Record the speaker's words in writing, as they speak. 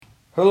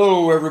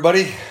Hello,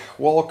 everybody.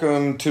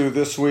 Welcome to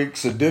this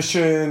week's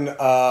edition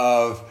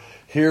of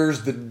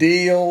Here's the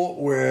Deal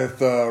with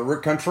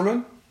Rick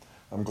Countryman.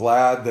 I'm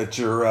glad that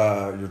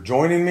you're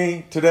joining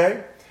me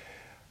today.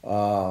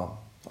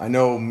 I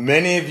know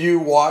many of you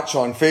watch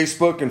on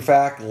Facebook. In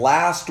fact,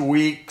 last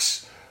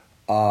week's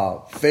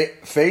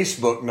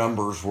Facebook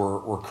numbers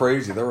were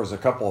crazy. There was a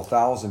couple of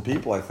thousand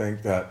people, I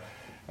think, that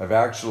have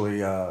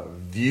actually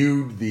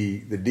viewed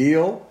the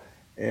deal.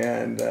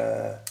 And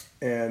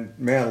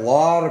man, a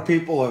lot of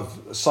people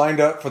have signed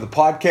up for the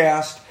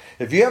podcast.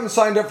 If you haven't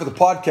signed up for the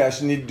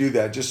podcast, you need to do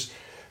that. Just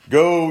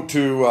go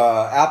to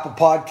Apple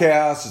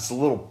Podcasts. It's a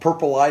little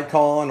purple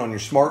icon on your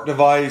smart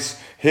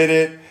device. Hit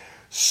it.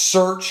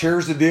 Search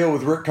Here's the Deal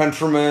with Rick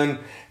Countryman.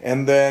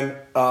 And then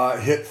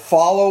hit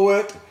follow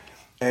it.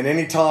 And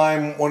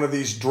anytime one of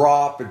these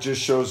drop, it just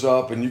shows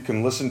up and you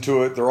can listen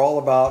to it. They're all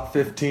about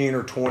 15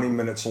 or 20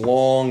 minutes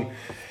long.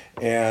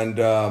 And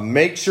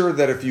make sure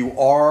that if you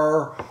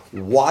are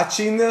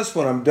watching this,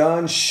 when I'm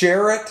done,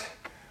 share it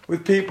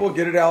with people,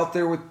 get it out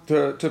there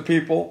to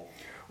people.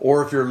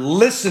 Or if you're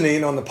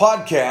listening on the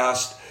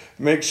podcast,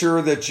 make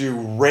sure that you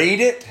rate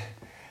it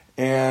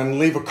and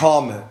leave a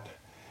comment.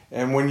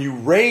 And when you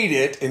rate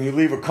it and you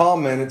leave a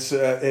comment,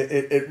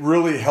 it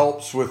really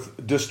helps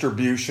with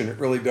distribution. It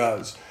really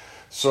does.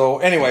 So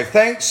anyway,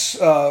 thanks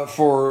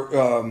for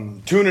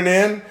tuning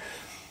in.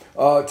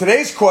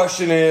 Today's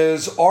question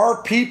is,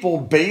 are people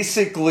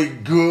basically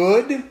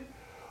good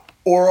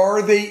or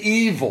are they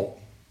evil?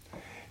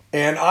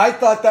 And I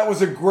thought that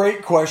was a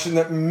great question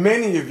that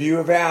many of you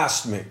have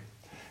asked me.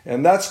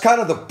 And that's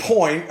kind of the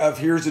point of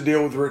Here's the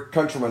Deal with Rick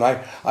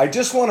Countryman. I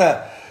just want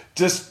to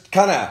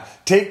kind of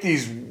take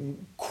these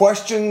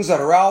questions that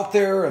are out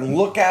there and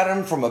look at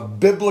them from a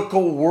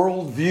biblical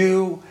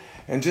worldview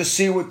and just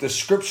see what the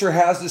scripture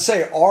has to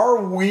say.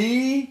 Are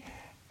we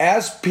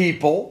as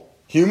people,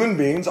 human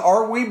beings,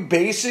 are we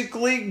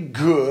basically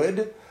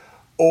good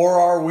or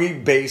are we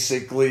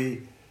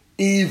basically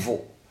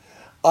evil?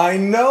 I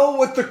know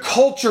what the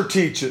culture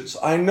teaches.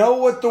 I know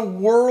what the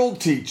world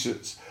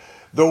teaches.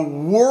 The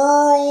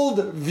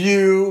world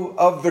view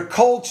of the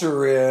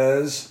culture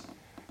is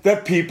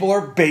that people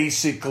are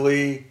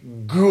basically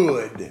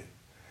good.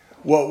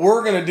 What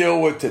we're going to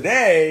deal with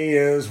today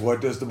is,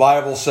 what does the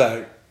Bible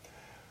say?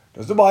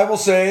 Does the Bible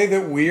say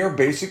that we are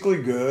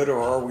basically good or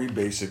are we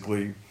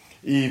basically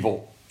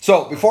evil?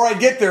 So before I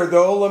get there,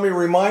 though, let me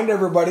remind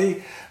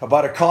everybody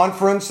about a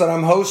conference that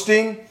I'm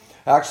hosting,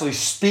 actually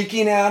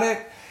speaking at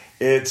it.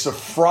 It's a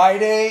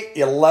Friday,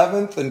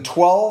 11th and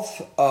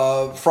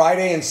 12th,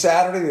 Friday and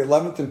Saturday, the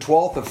 11th and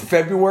 12th of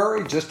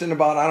February, just in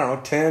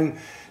about, 10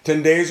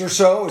 days or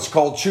so. It's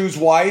called Choose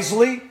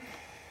Wisely,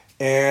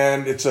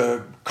 and it's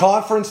a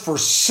conference for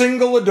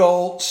single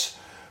adults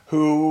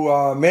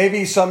who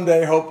maybe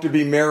someday hope to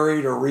be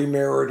married or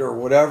remarried or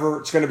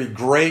whatever. It's going to be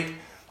great.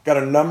 Got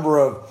a number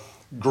of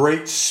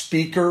great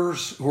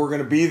speakers who are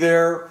going to be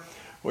there.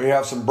 We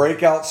have some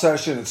breakout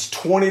session. It's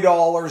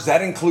 $20.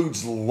 That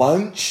includes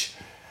lunch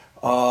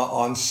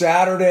on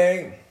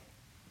Saturday.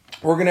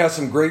 We're going to have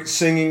some great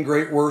singing,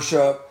 great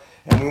worship,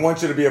 and we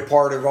want you to be a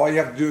part of it. All you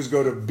have to do is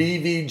go to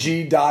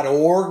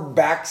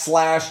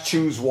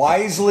bvg.org/choose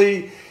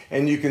wisely,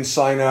 and you can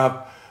sign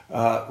up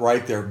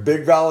right there.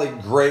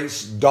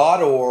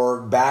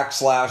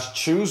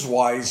 bigvalleygrace.org/choose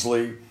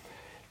wisely,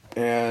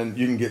 and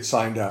you can get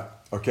signed up.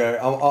 Okay,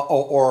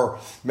 or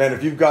man,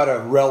 if you've got a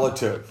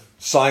relative,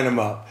 sign them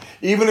up.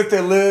 Even if they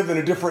live in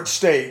a different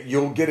state,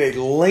 you'll get a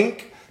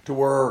link to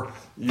where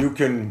you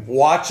can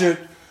watch it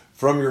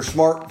from your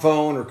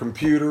smartphone or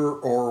computer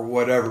or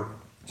whatever.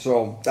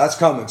 So that's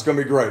coming. It's going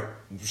to be great.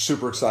 I'm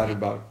super excited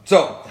about it.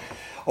 So,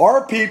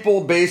 are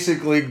people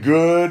basically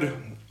good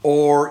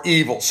or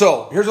evil?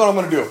 So here's what I'm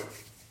going to do.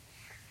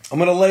 I'm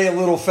going to lay a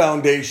little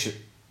foundation.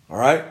 All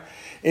right.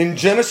 In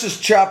Genesis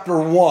chapter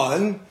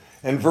 1,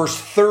 and verse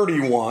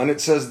 31,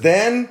 it says,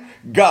 "Then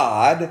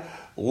God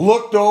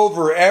looked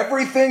over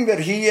everything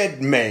that he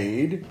had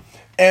made,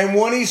 and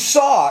when he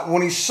saw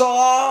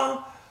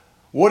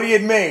what he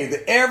had made,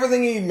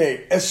 everything he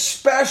made,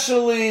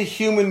 especially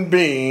human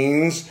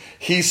beings,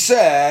 he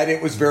said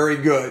it was very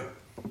good."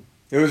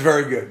 It was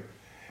very good.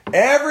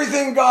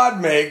 Everything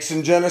God makes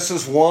in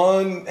Genesis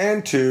 1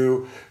 and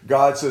 2,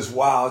 God says,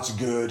 wow, it's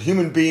good.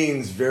 Human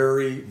beings,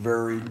 very,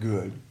 very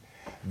good.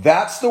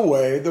 That's the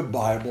way the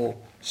Bible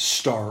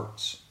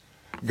starts.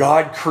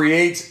 God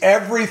creates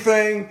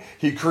everything.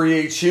 He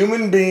creates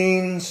human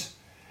beings,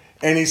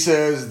 and he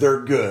says they're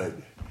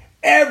good.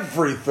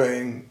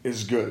 Everything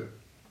is good.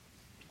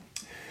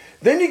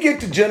 Then you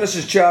get to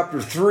Genesis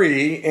chapter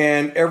 3,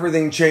 and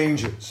everything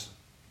changes.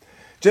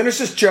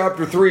 Genesis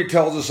chapter 3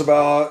 tells us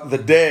about the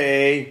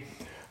day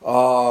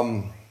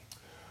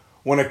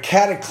when a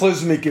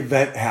cataclysmic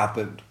event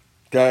happened.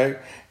 Okay?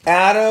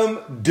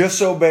 Adam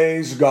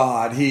disobeys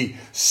God. He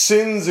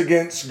sins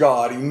against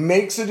God. He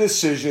makes a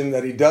decision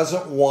that he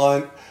doesn't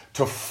want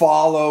to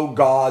follow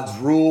God's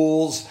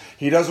rules.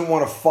 He doesn't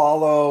want to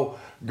follow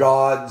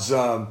God's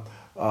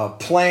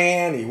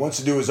plan. He wants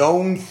to do his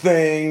own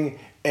thing,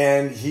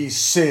 and he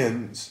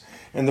sins.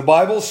 And the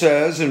Bible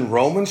says in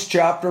Romans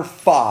chapter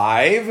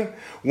 5,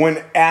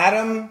 when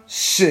Adam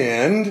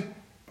sinned,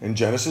 in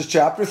Genesis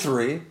chapter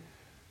 3,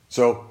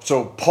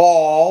 so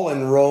Paul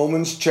in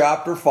Romans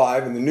chapter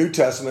 5 in the New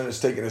Testament has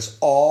taken us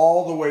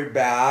all the way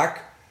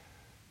back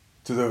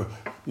to the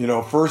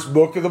first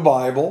book of the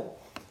Bible.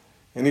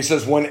 And he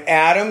says, when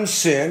Adam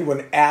sinned,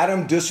 when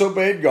Adam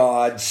disobeyed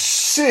God,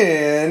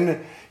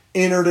 sin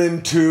entered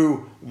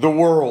into the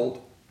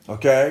world.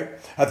 Okay?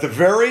 At the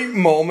very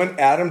moment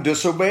Adam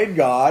disobeyed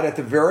God, at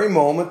the very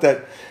moment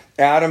that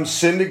Adam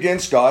sinned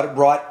against God, it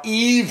brought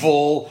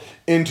evil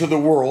into the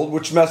world,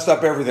 which messed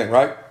up everything,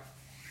 right?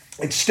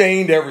 It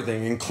stained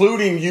everything,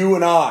 including you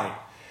and I.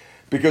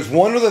 Because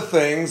one of the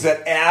things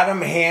that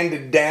Adam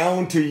handed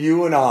down to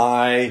you and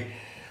I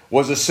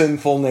was a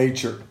sinful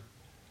nature.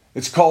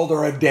 It's called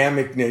our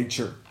Adamic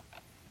nature.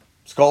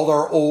 It's called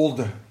our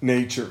old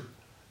nature.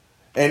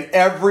 And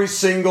every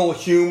single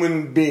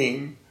human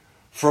being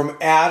from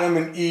Adam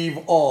and Eve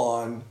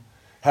on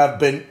have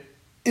been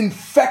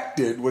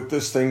infected with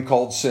this thing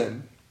called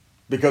sin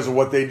because of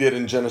what they did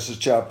in Genesis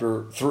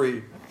chapter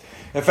 3.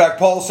 In fact,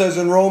 Paul says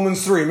in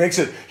Romans 3,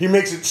 he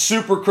makes it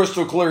super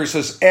crystal clear. He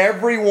says,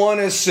 everyone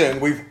has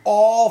sinned. We've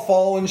all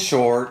fallen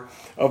short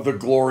of the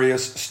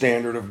glorious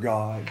standard of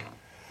God.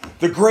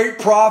 The great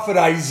prophet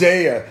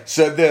Isaiah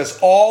said this,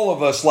 all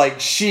of us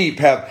like sheep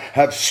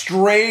have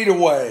strayed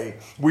away.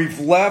 We've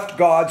left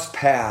God's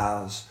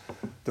paths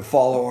to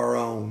follow our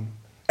own.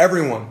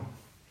 Everyone.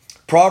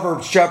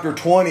 Proverbs chapter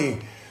 20,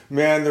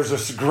 man, there's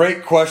this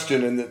great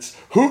question, and it's,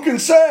 who can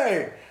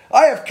say,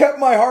 I have kept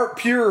my heart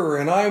pure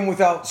and I am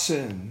without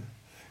sin?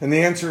 And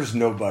the answer is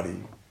nobody.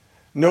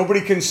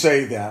 Nobody can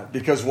say that,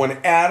 because when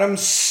Adam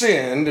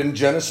sinned in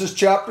Genesis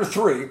chapter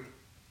 3,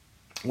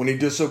 when he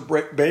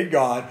disobeyed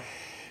God,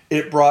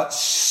 it brought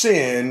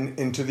sin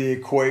into the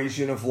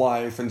equation of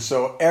life. And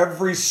so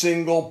every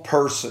single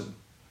person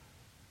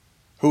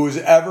who has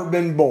ever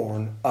been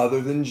born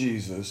other than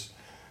Jesus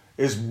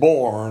is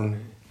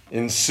born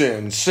in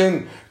sin.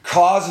 Sin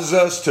causes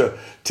us to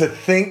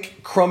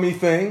think crummy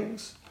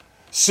things.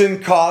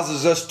 Sin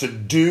causes us to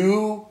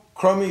do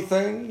crummy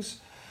things.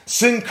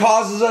 Sin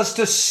causes us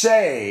to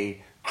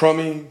say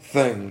crummy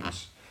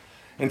things.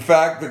 In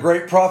fact, the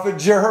great prophet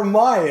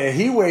Jeremiah,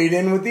 he weighed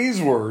in with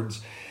these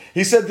words.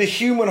 He said, the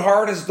human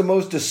heart is the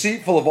most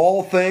deceitful of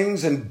all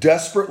things and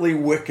desperately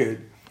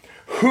wicked.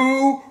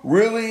 Who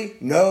really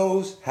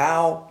knows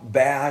how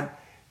bad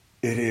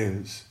it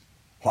is?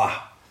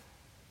 Wow.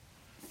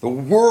 The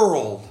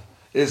world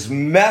is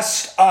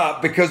messed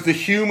up because the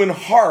human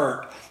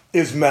heart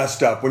is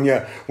messed up. When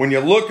you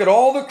look at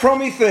all the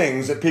crummy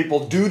things that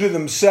people do to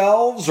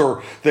themselves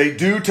or they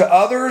do to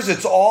others,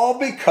 it's all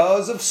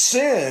because of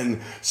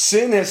sin.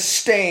 Sin has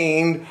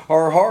stained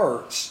our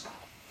hearts.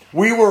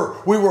 We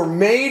were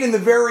made in the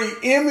very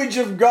image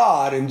of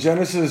God in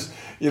Genesis,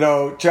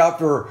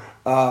 chapter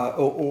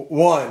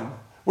 1.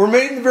 We're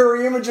made in the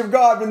very image of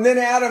God, and then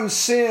Adam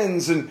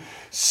sins, and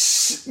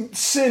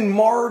sin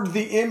marred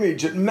the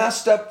image. It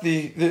messed up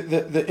the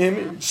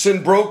image.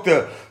 Sin broke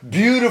the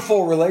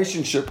beautiful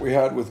relationship we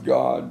had with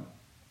God.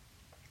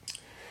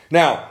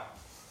 Now,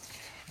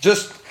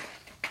 just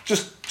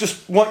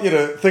want you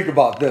to think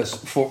about this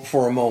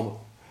for a moment.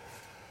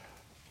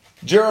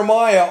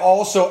 Jeremiah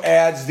also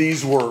adds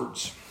these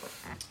words.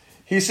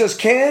 He says,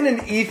 can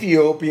an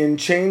Ethiopian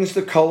change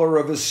the color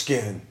of his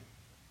skin?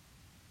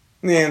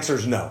 And the answer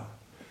is no.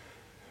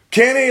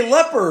 Can a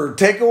leopard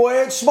take away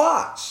its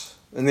spots?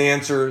 And the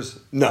answer is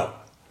no.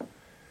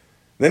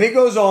 Then he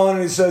goes on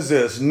and he says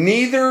this,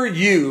 neither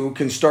you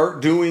can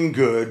start doing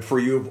good, for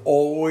you have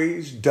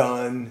always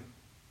done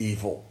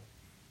evil.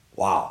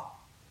 Wow.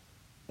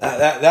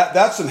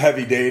 That's some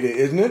heavy data,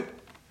 isn't it?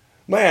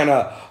 Man,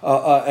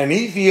 an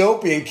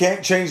Ethiopian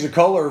can't change the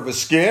color of his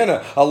skin.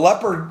 A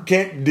leopard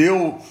can't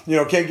get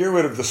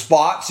rid of the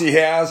spots he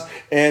has,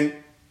 and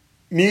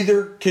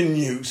neither can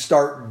you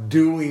start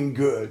doing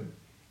good.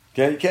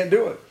 Okay, you can't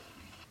do it.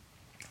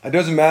 It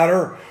doesn't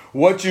matter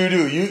what you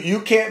do. You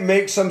can't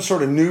make some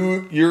sort of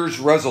New Year's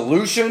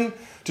resolution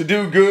to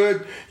do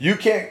good. You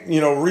can't,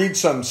 read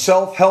some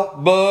self-help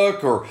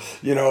book or,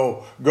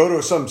 go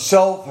to some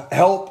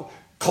self-help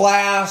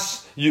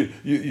class.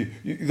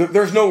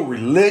 There's no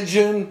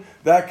religion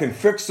that can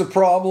fix the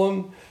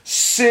problem.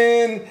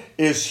 Sin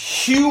is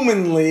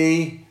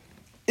humanly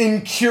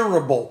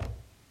incurable.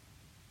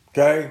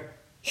 Okay?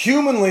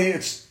 Humanly,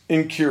 it's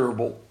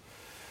incurable.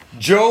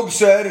 Job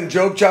said in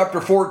Job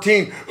chapter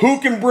 14, who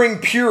can bring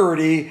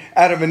purity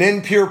out of an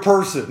impure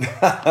person?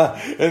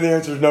 And the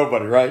answer is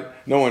nobody, right?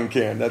 No one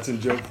can. That's in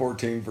Job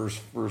 14, verse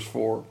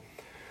 4.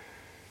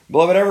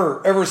 Beloved,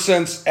 ever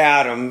since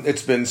Adam,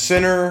 it's been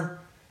sinner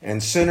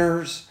and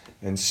sinners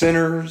and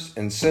sinners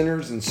and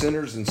sinners and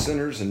sinners and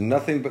sinners and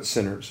nothing but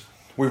sinners.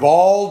 We've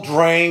all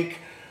drank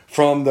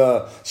from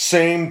the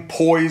same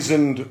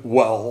poisoned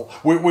well.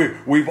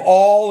 We've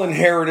all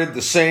inherited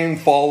the same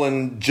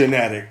fallen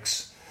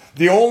genetics.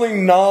 The only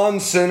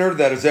non-sinner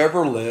that has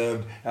ever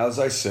lived, as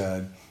I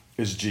said,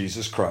 is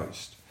Jesus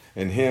Christ.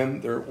 In him,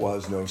 there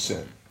was no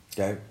sin.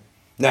 Okay?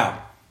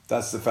 Now,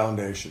 that's the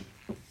foundation.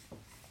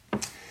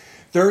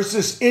 There's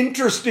this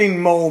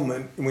interesting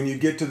moment when you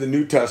get to the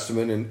New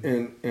Testament,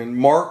 and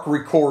Mark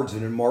records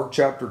it in Mark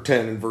chapter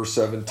 10 and verse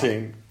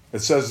 17. It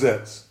says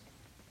this,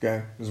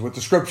 okay? This is what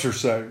the scriptures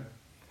say.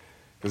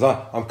 Because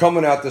I'm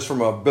coming at this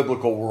from a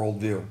biblical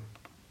worldview.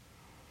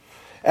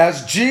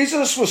 As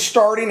Jesus was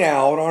starting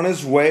out on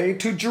his way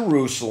to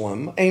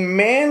Jerusalem, a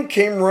man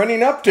came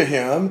running up to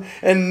him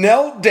and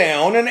knelt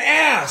down and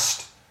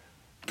asked,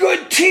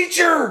 "Good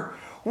teacher,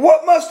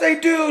 what must I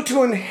do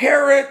to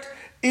inherit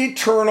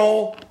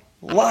eternal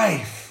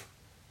life?"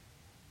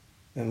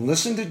 And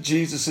listen to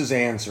Jesus'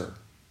 answer.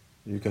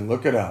 You can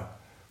look it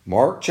up.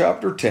 Mark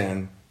chapter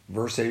 10,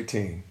 verse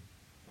 18.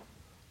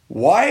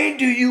 "Why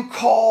do you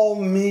call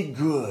me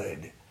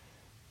good?"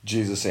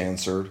 Jesus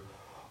answered,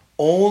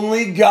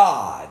 "Only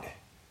God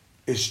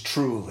is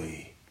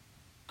truly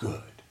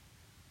good."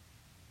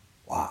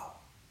 Wow.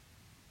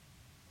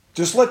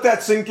 Just let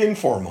that sink in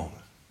for a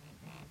moment.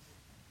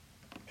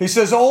 He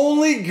says,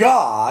 only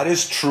God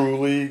is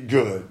truly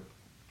good.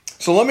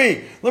 So let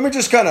me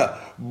just kind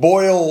of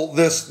boil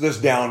this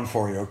down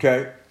for you,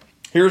 okay?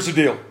 Here's the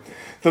deal.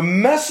 The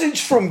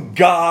message from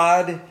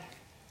God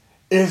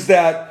is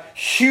that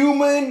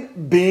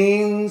human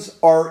beings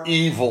are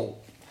evil.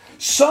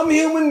 Some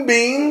human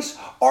beings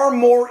are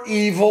more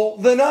evil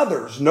than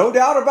others. No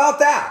doubt about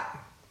that.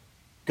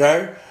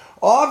 Okay?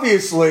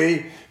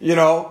 Obviously,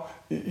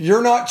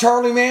 you're not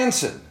Charlie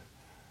Manson.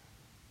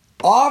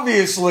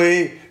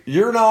 Obviously,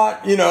 you're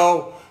not,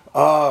 Adolf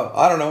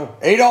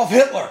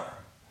Hitler.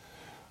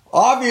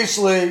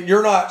 Obviously,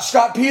 you're not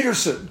Scott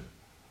Peterson.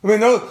 I mean,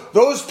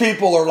 those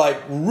people are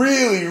like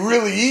really,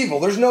 really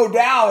evil. There's no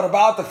doubt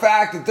about the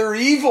fact that they're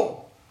evil.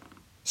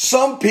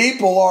 Some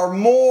people are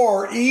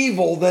more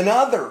evil than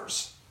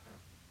others.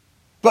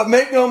 But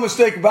make no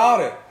mistake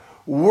about it,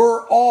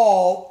 we're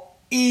all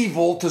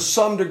evil to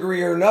some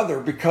degree or another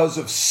because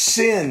of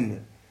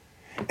sin.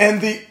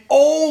 And the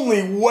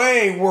only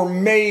way we're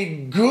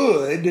made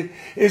good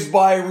is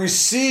by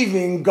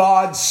receiving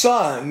God's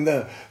Son,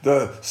 the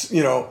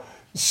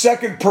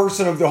second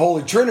person of the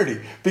Holy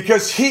Trinity,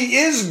 because He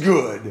is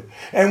good.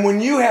 And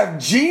when you have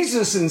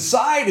Jesus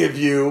inside of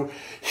you,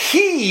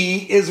 He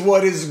is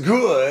what is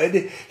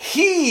good.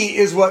 He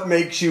is what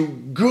makes you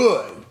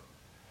good.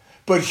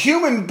 But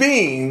human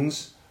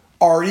beings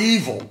are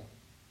evil,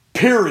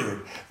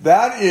 period.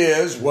 That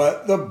is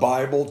what the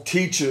Bible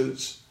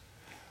teaches.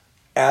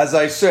 As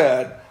I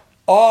said,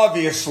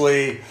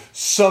 obviously,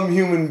 some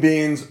human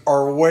beings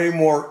are way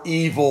more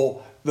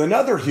evil than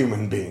other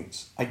human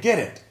beings. I get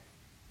it.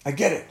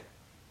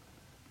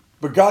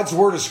 But God's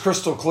word is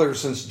crystal clear.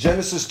 Since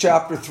Genesis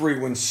chapter 3,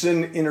 when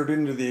sin entered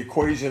into the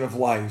equation of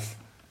life,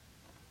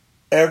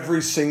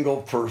 every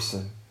single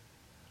person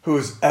who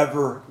has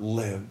ever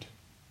lived,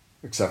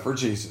 except for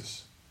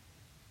Jesus,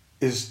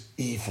 is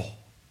evil.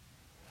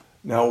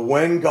 Now,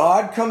 when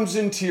God comes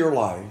into your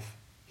life,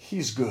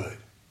 He's good.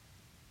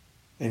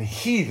 And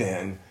He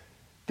then,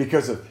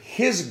 because of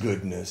His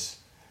goodness,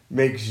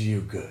 makes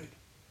you good.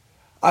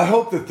 I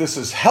hope that this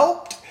has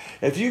helped.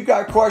 If you've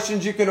got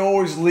questions, you can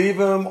always leave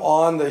them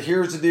on the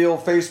Here's the Deal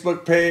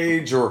Facebook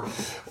page, or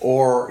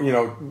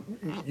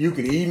you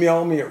can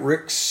email me at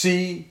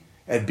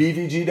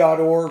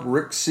rickc@bvg.org,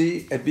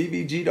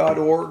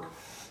 rickc@bvg.org.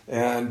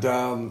 And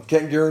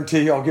can't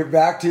guarantee I'll get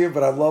back to you,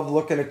 but I love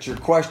looking at your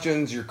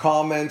questions, your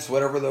comments,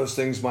 whatever those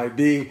things might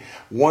be.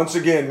 Once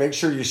again, make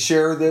sure you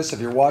share this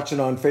if you're watching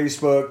on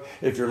Facebook.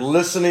 If you're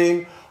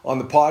listening on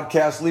the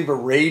podcast, leave a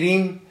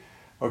rating,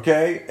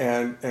 okay,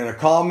 and a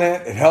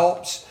comment. It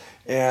helps.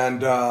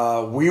 And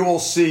we will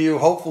see you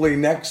hopefully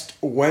next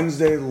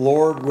Wednesday,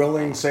 Lord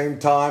willing, same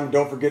time.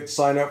 Don't forget to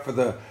sign up for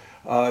the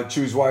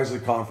Choose Wisely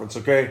conference,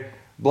 okay?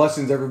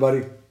 Blessings,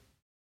 everybody.